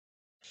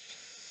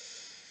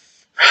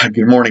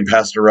Good morning,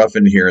 Pastor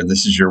Ruffin here, and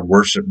this is your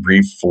worship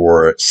brief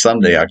for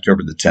Sunday,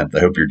 October the 10th.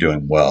 I hope you're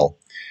doing well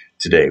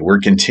today. We're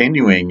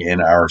continuing in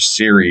our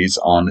series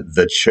on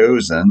The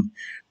Chosen,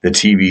 the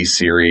TV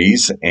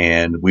series,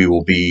 and we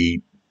will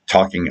be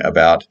talking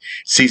about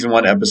Season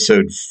 1,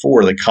 Episode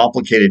 4, The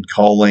Complicated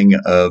Calling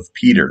of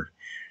Peter,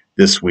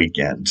 this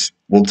weekend.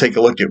 We'll take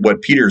a look at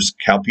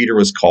how Peter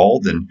was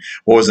called and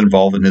what was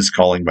involved in his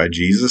calling by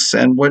Jesus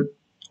and what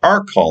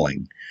our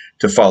calling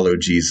to follow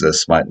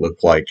Jesus might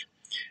look like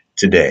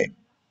today.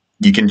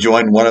 You can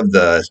join one of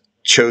the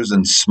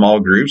chosen small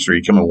groups where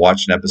you come and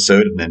watch an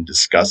episode and then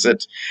discuss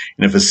it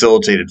in a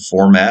facilitated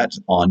format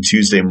on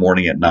Tuesday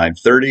morning at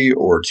 9:30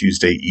 or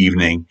Tuesday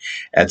evening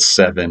at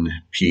 7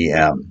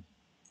 p.m.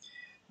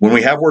 When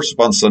we have worship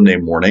on Sunday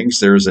mornings,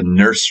 there's a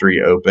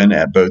nursery open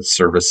at both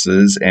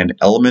services, and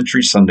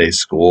elementary Sunday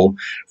school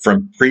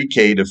from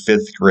pre-K to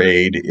fifth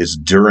grade is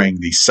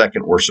during the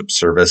second worship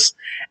service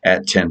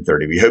at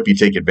 10:30. We hope you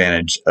take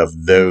advantage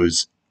of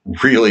those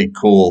really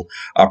cool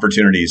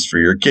opportunities for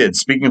your kids.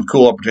 Speaking of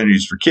cool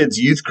opportunities for kids,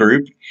 youth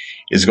group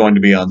is going to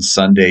be on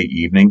Sunday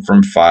evening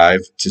from 5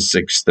 to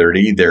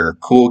 6:30. There are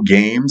cool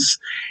games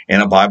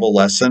and a Bible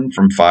lesson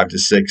from 5 to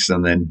 6,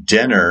 and then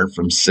dinner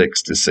from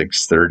 6 to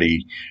 6:30.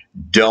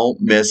 Don't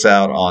miss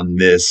out on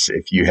this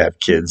if you have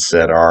kids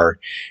that are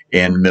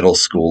in middle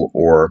school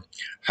or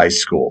high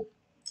school.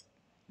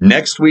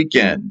 Next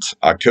weekend,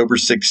 October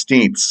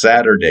 16th,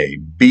 Saturday,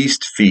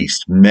 Beast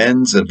Feast,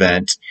 men's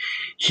event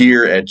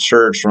here at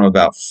church from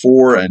about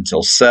 4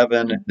 until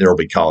 7. There will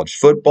be college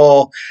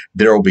football.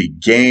 There will be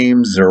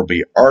games. There will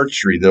be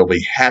archery. There will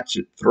be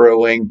hatchet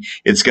throwing.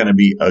 It's going to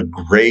be a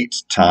great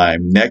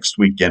time next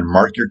weekend.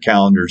 Mark your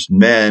calendars,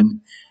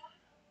 men.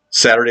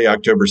 Saturday,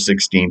 October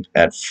 16th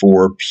at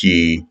 4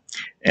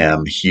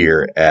 p.m.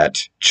 here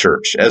at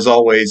church. As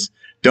always,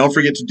 don't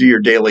forget to do your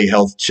daily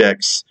health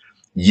checks.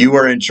 You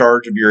are in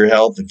charge of your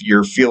health. If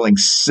you're feeling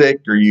sick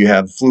or you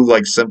have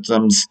flu-like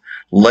symptoms,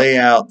 lay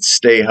out,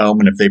 stay home,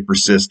 and if they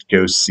persist,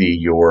 go see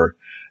your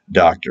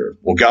doctor.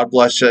 Well, God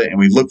bless you, and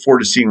we look forward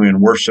to seeing you in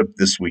worship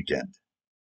this weekend.